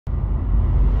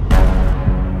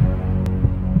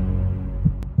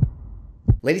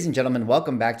Ladies and gentlemen,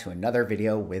 welcome back to another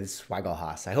video with Swaggle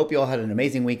Haas. I hope you all had an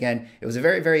amazing weekend. It was a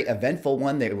very, very eventful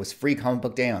one. It was free comic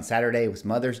book day on Saturday. It was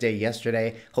Mother's Day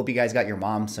yesterday. Hope you guys got your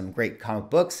mom some great comic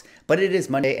books, but it is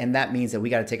Monday, and that means that we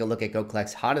got to take a look at Go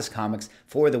Collect's hottest comics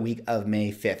for the week of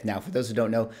May 5th. Now, for those who don't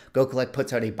know, Go Collect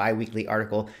puts out a bi-weekly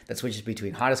article that switches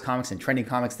between hottest comics and trending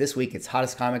comics. This week, it's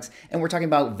hottest comics, and we're talking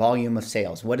about volume of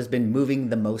sales, what has been moving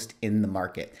the most in the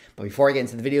market. But before I get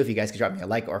into the video, if you guys could drop me a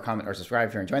like or comment or subscribe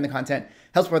if you're enjoying the content,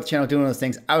 helps support the channel doing those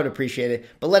things, I would appreciate it.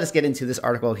 But let us get into this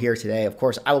article here today. Of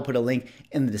course, I will put a link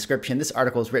in the description. This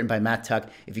article is written by Matt Tuck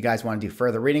if you guys want to do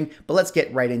further reading. But let's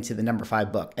get right into the number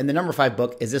 5 book. And the number 5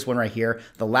 book is this one right here,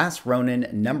 The Last Ronin,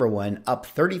 #1, up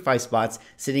 35 spots,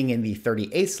 sitting in the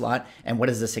 38th slot. And what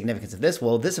is the significance of this?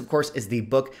 Well, this, of course, is the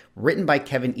book written by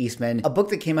Kevin Eastman, a book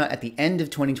that came out at the end of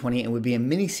 2020 and would be a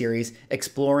mini-series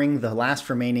exploring the last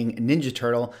remaining Ninja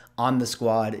Turtle on the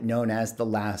squad known as The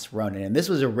Last Ronin. And this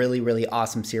was a really, really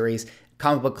awesome series.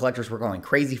 Comic book collectors were going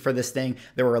crazy for this thing.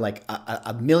 There were like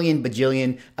a million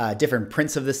bajillion different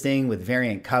prints of this thing with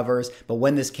variant covers. But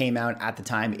when this came out at the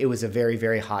time, it was a very,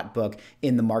 very hot book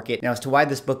in the market. Now, as to why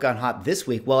this book got hot this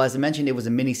week, well, as I mentioned, it was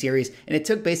a mini series, and it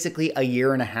took basically a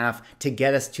year and a half to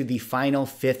get us to the final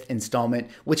 5th installment,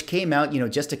 which came out,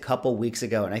 just a couple weeks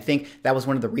ago. And I think that was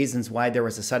one of the reasons why there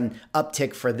was a sudden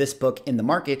uptick for this book in the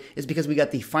market, is because we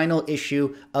got the final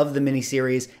issue of the mini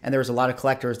series, and there was a lot of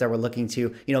collectors that were looking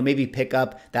to, maybe pick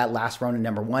up that Last Ronin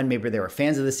 #1. Maybe they were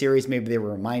fans of the series. Maybe they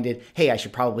were reminded, hey, I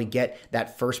should probably get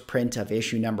that first print of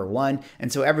issue #1.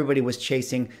 And so everybody was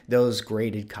chasing those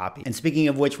graded copies. And speaking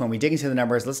of which, when we dig into the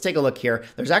numbers, let's take a look here.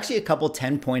 There's actually a couple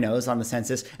 10.0s on the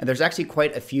census, and there's actually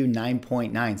quite a few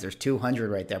 9.9s. There's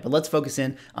 200 right there. But let's focus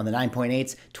in on the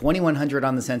 9.8s. 2,100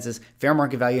 on the census. Fair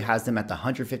market value has them at the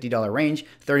 $150 range.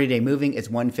 30-day moving is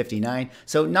 $159.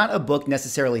 So not a book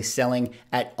necessarily selling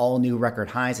at all new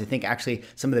record highs. I think actually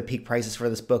some of the peak prices for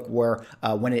this book were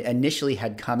when it initially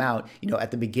had come out, at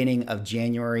the beginning of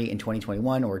January in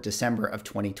 2021 or December of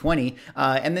 2020.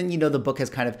 And then, the book has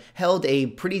kind of held a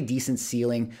pretty decent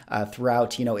ceiling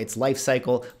throughout, its life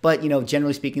cycle. But,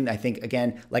 generally speaking, I think,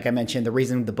 again, like I mentioned, the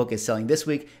reason the book is selling this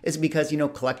week is because,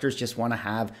 collectors just want to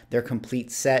have their complete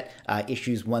set,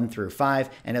 issues 1 through 5,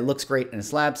 and it looks great in a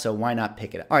slab, so why not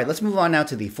pick it up? All right, let's move on now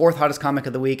to the 4th hottest comic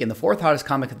of the week. And the 4th hottest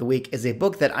comic of the week is a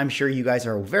book that I'm sure you guys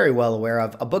are very well aware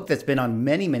of, a book that's been on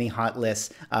many hot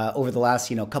lists over the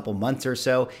last couple months or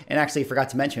so. And actually forgot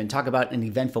to mention, talk about an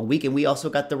eventful week, and we also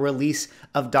got the release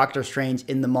of Doctor Strange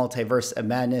in the Multiverse of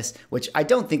Madness, which I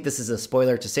don't think this is a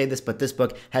spoiler to say this, but this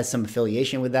book has some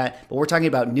affiliation with that. But we're talking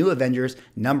about New Avengers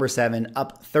 #7,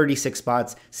 up 36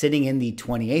 spots, sitting in the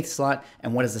 28th slot.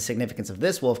 And what is the significance of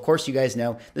this? Well, of course, you guys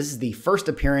know this is the first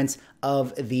appearance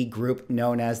of the group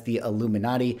known as the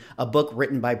Illuminati, a book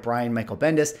written by Brian Michael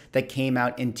Bendis that came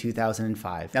out in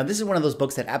 2005. Now, this is one of those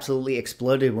books that absolutely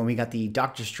exploded when we got the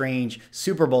Doctor Strange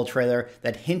Super Bowl trailer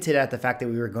that hinted at the fact that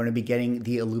we were going to be getting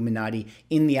the Illuminati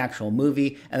in the actual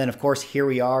movie. And then, of course, here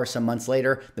we are some months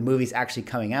later, the movie's actually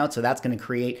coming out. So that's going to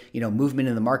create, movement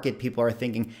in the market. People are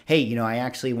thinking, hey, I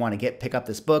actually want to pick up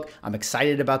this book. I'm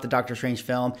excited about the Doctor Strange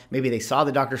film. Maybe they saw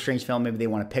the Doctor Strange film. Maybe they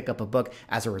want to pick up a book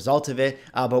as a result of it.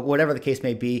 But whatever the case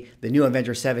may be, the new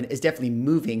Avengers 7 is definitely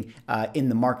moving in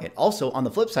the market. Also, on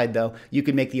the flip side, though, you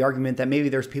could make the argument that maybe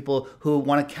there's people who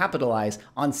want to capitalize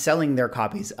on selling their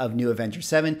copies of New Avengers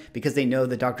 7 because they know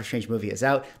the Doctor Strange movie is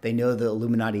out. They know the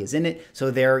Illuminati is in it.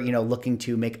 So they're, looking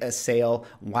to make a sale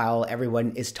while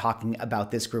everyone is talking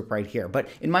about this group right here. But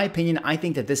in my opinion, I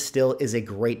think that this still is a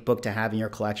great book to have in your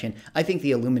collection. I think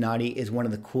the Illuminati is one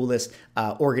of the coolest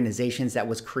organizations that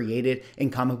was created in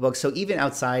comic books. So even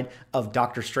outside of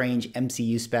Doctor Strange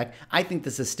MCU spec, I think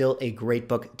this is still a great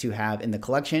book to have in the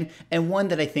collection, and one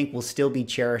that I think will still be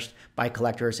cherished by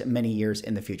collectors many years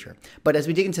in the future. But as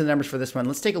we dig into the numbers for this one,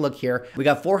 let's take a look here. We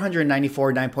got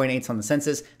 494 9.8s on the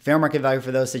census. Fair market value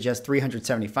for those suggests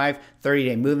 375.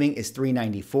 30-day moving is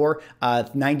 394.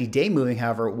 90-day moving,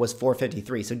 however, was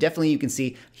 453. So definitely you can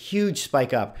see huge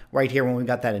spike up right here when we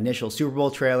got that initial Super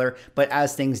Bowl trailer. But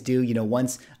as things do,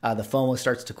 once the FOMO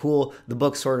starts to cool, the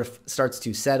book sort of starts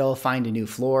to settle, find a new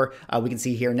floor. We can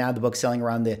see here now the book's selling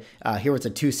around the, here it's a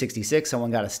 266,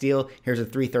 someone got a steal. Here's a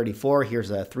 334,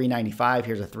 here's a 395,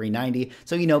 here's a 390.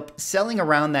 So, selling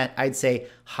around that, I'd say,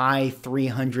 high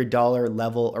 $300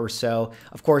 level or so.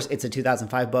 Of course, it's a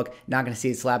 2005 book, not going to see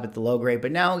it slab at the low grade,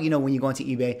 but now, when you go into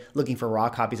eBay looking for raw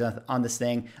copies on this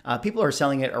thing, people are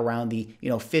selling it around the,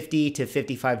 $50 to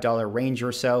 $55 range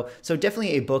or so. So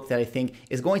definitely a book that I think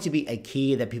is going to be a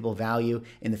key that people value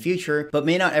in the future, but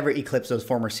may not ever eclipse those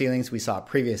former ceilings we saw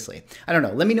previously. I don't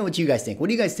know. Let me know what you guys think. What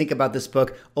do you guys think about this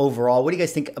book overall? What do you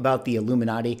guys think about the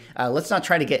Illuminati? Let's not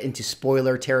try to get into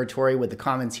spoiler territory with the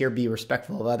comments here. Be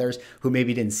respectful of others who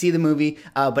maybe didn't see the movie,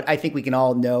 but I think we can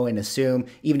all know and assume,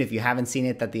 even if you haven't seen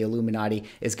it, that the Illuminati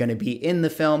is going to be in the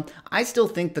film. I still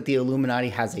think that the Illuminati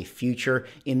has a future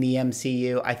in the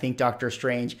MCU. I think Doctor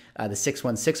Strange, the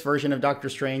 616 version of Doctor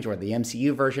Strange, or the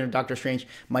MCU version of Doctor Strange,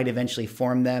 might eventually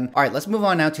form them. All right, let's move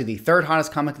on now to the third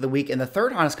hottest comic of the week. And the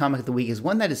third hottest comic of the week is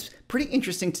one that is pretty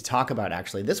interesting to talk about,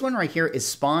 actually. This one right here is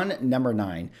Spawn number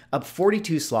 9, up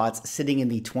 42 slots, sitting in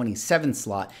the 27th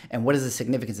slot. And what is the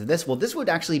significance of this? Well, this would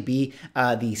actually be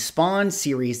the Spawn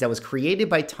series that was created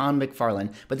by Todd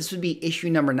McFarlane, but this would be issue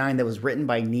number 9 that was written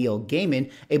by Neil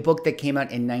Gaiman, a book that came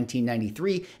out in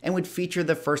 1993 and would feature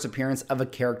the first appearance of a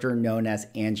character known as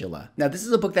Angela. Now, this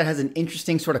is a book that has an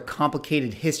interesting sort of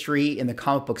complicated history in the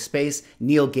comic book space.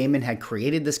 Neil Gaiman had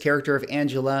created this character of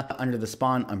Angela under the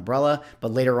Spawn umbrella,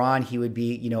 but later on he would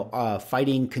be,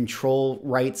 fighting control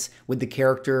rights with the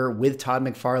character with Todd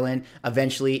McFarlane.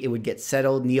 Eventually it would get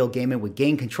settled. Neil Gaiman would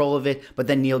gain control of it, but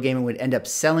then Neil Gaiman would end up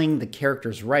selling the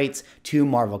character's rights to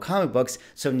Marvel Comic Books.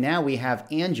 So now we have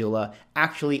Angela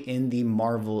actually in the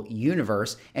Marvel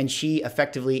universe, and she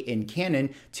effectively in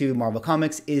canon to Marvel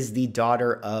Comics is the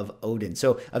daughter of Odin.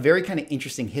 So a very kind of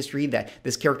interesting history that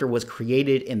this character was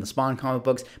created in the Spawn comic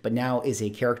books, but now is a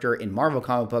character in Marvel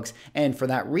comic books. And for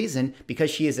that reason, because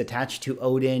she is attached to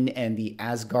Odin and the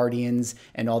Asgardians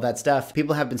and all that stuff,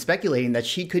 people have been speculating that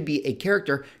she could be a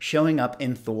character showing up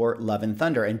in Thor: Love and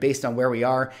Thunder. And based on where we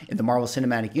are in the Marvel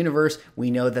Cinematic Universe,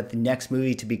 we know that the next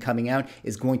movie to be coming out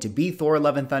is going to be Thor: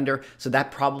 Love and Thunder. So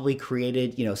that probably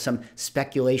created, some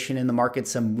speculation in the market,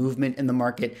 some movement in the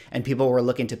market, and people were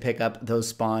looking to pick up those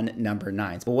Spawn number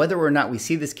 9s. But whether or not we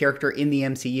see this character in the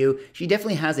MCU, she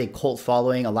definitely has a cult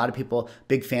following. A lot of people,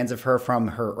 big fans of her from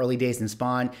her early days in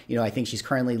Spawn. I think she's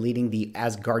currently leading the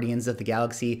Asgardians of the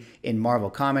Galaxy in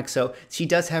Marvel Comics. So she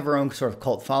does have her own sort of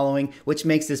cult following, which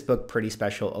makes this book pretty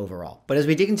special overall. But as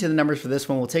we dig into the numbers for this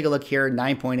one, we'll take a look here.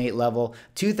 9.8 level,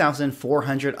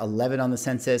 2,411 on the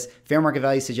census. Fair market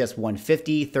value suggests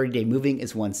 150. 30-day moving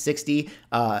is 160.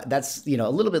 That's, a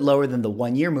little bit lower than the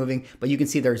 1-year moving, but you can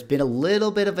see there's been a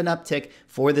little bit of an uptick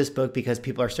for this book because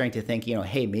people are starting to think,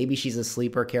 hey, maybe she's a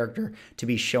sleeper character to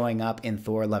be showing up in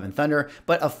Thor: Love and Thunder,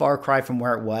 but a far cry from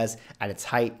where it was at its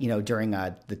height, during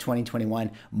the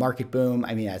 2021 market boom.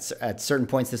 I mean, at certain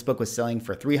points, this book was selling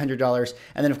for $300.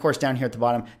 And then, of course, down here at the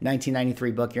bottom,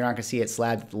 1993 book, you're not going to see it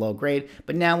slabbed at the low grade.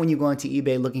 But now when you go into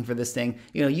eBay looking for this thing,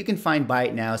 you can find buy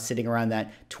it now sitting around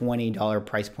that $20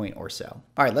 price point or so.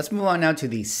 All right, let's move on now to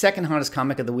the second hottest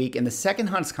comic of the week. And the second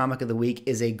hottest comic of the week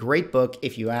is a great book,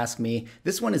 if you ask me.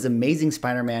 This one is Amazing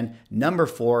Spider-Man number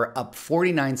 4, up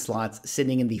 49 slots,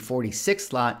 sitting in the 46th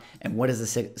slot. And what is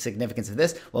the significance of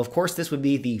this? Well, of course, this would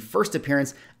be the first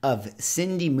appearance of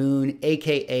Cindy Moon,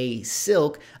 aka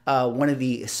Silk, one of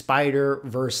the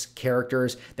Spider-Verse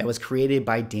characters that was created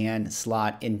by Dan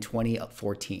Slott in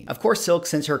 2014. Of course, Silk,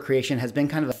 since her creation, has been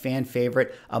kind of a fan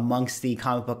favorite amongst the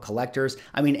comic book collectors.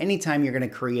 I mean, anytime you're going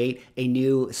to create a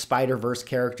new Spider-Verse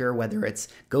character, whether it's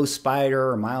Ghost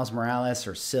Spider or Miles Morales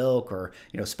or Silk or,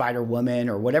 Spider-Woman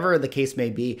or whatever the case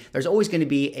may be, there's always going to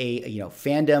be a,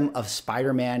 fandom of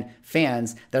Spider-Man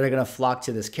fans that are going to flock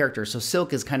to this character. So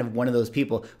Silk is kind of one of those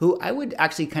people who I would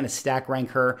actually kind of stack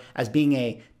rank her as being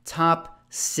a top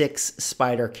 6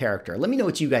 Spider character. Let me know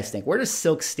what you guys think. Where does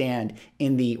Silk stand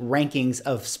in the rankings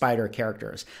of Spider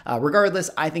characters? Regardless,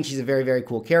 I think she's a very, very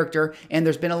cool character, and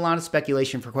there's been a lot of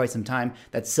speculation for quite some time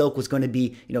that Silk was going to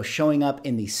be, showing up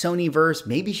in the Sonyverse.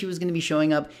 Maybe she was going to be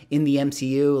showing up in the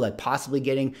MCU, like possibly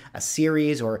getting a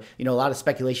series, or, a lot of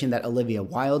speculation that Olivia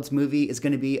Wilde's movie is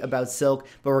going to be about Silk.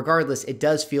 But regardless, it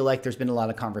does feel like there's been a lot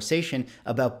of conversation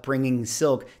about bringing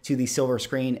Silk to the silver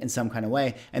screen in some kind of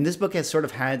way. And this book has sort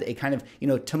of had a kind of,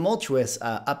 tumultuous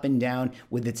up and down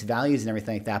with its values and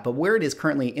everything like that. But where it is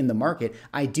currently in the market,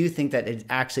 I do think that it's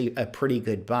actually a pretty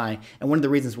good buy. And one of the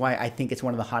reasons why I think it's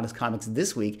one of the hottest comics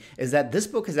this week is that this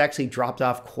book has actually dropped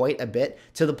off quite a bit,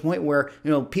 to the point where,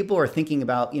 people are thinking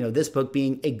about, this book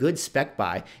being a good spec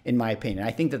buy, in my opinion. I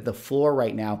think that the floor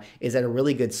right now is at a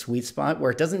really good sweet spot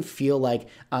where it doesn't feel like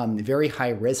very high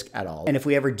risk at all. And if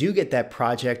we ever do get that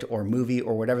project or movie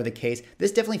or whatever the case,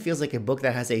 this definitely feels like a book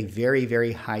that has a very,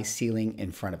 very high ceiling rating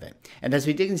in front of it. And as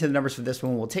we dig into the numbers for this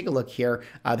one, we'll take a look here.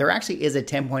 There actually is a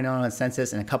 10.0 on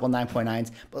census and a couple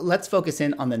 9.9s, but let's focus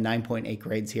in on the 9.8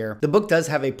 grades here. The book does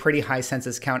have a pretty high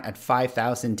census count at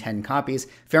 5,010 copies.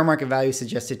 Fair market value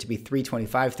suggested to be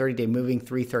 325, 30-day moving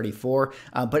 334,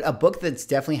 but a book that's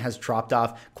definitely has dropped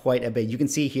off quite a bit. You can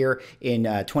see here in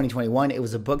 2021, it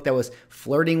was a book that was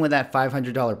flirting with that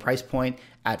 $500 price point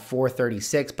at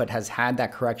 436, but has had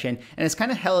that correction and it's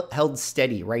kind of held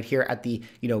steady right here at the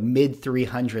mid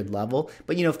 300 level.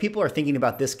 But if people are thinking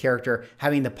about this character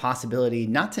having the possibility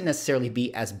not to necessarily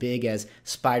be as big as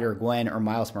Spider-Gwen or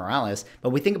Miles Morales,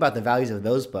 but we think about the values of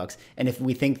those books, and if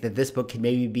we think that this book could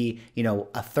maybe be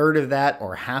a third of that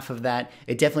or half of that,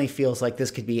 it definitely feels like this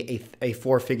could be a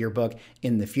four-figure book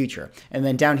in the future. And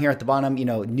then down here at the bottom,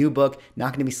 new book,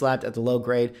 not going to be slapped at the low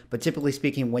grade, but typically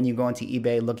speaking, when you go onto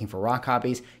eBay looking for raw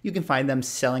copies, you can find them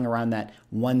selling around that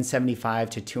 $175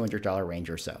 to $200 range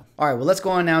or so. All right, well, let's go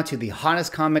on now to the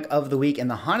hottest comic of the week. And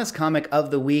the hottest comic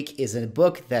of the week is a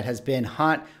book that has been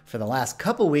hot for the last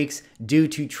couple weeks due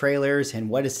to trailers and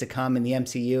what is to come in the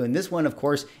MCU. And this one, of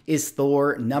course, is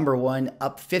Thor #1,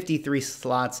 up 53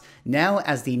 slots, now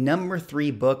as the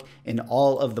 #3 book in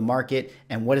all of the market.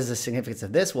 And what is the significance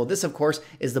of this? Well, this, of course,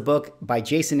 is the book by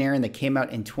Jason Aaron that came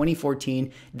out in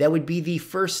 2014. That would be the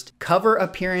first cover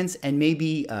appearance and maybe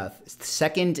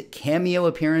second cameo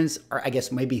appearance, or I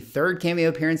guess maybe third cameo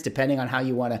appearance, depending on how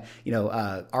you want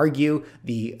to, argue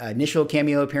the initial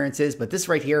cameo appearances. But this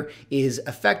right here is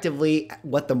effectively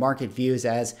what the market views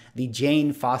as the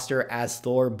Jane Foster as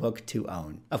Thor book to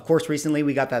own. Of course, recently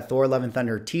we got that Thor Love and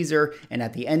Thunder teaser, and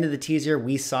at the end of the teaser,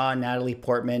 we saw Natalie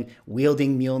Portman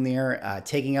wielding Mjolnir,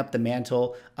 taking up the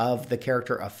mantle of the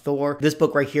character of Thor. This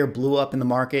book right here blew up in the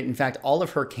market. In fact, all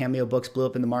of her cameo books blew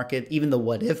up in the market. Even the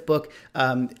What If book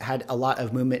had a lot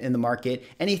of movement in the market.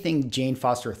 Anything Jane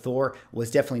Foster Thor was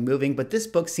definitely moving, but this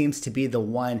book seems to be the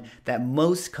one that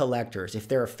most collectors, if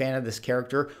they're a fan of this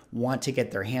character, want to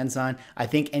get their hands on. I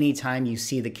think anytime you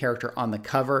see the character on the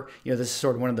cover, this is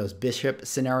sort of one of those Bishop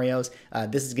scenarios.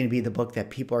 This is going to be the book that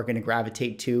people are going to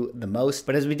gravitate to the most.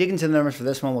 But as we dig into the numbers for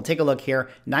this one, we'll take a look here.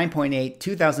 9.8,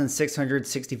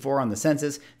 2,664 on the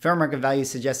census. Fair market value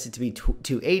suggested to be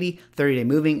 280. 30-day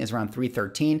moving is around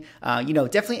 313.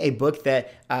 Definitely a book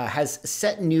that has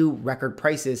set new record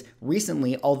prices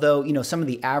recently, although some of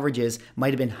the averages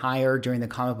might have been higher during the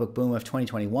comic book boom of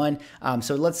 2021.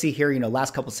 So let's see here,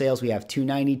 last couple sales we have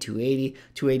 290, 280,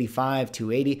 285,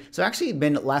 280. So actually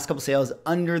been last couple sales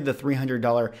under the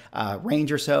 $300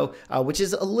 range or so, which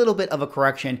is a little bit of a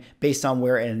correction based on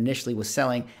where it initially was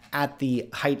selling at the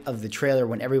height of the trailer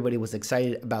when everybody was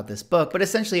excited about this book. But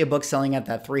essentially a book selling at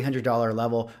that $300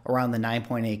 level around the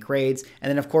 9.8 grades. And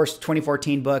then of course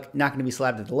 2014 book, not going to be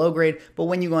slapped at the low grade, but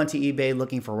when you go onto eBay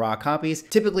looking for raw copies,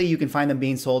 typically you can find them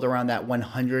being sold around that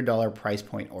 $100 price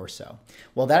point or so.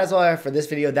 Well, that is all I have for this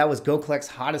video. That was Go Collect's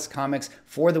hottest comics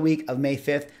for the week of May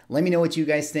 5th. Let me know what you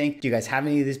guys think. Do you guys have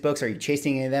any of these books? Are you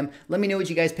chasing any of them? Let me know what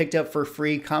you guys picked up for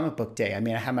free comic book day. I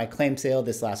mean, I had my claim sale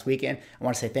this last weekend. I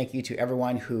want to say thank you to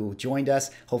everyone who joined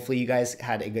us. Hopefully you guys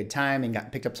had a good time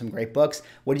and picked up some great books.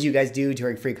 What did you guys do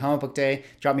during free comic book day?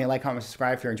 Drop me a like, comment,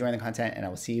 subscribe if you're enjoying the content, and I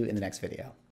will see you in the next video.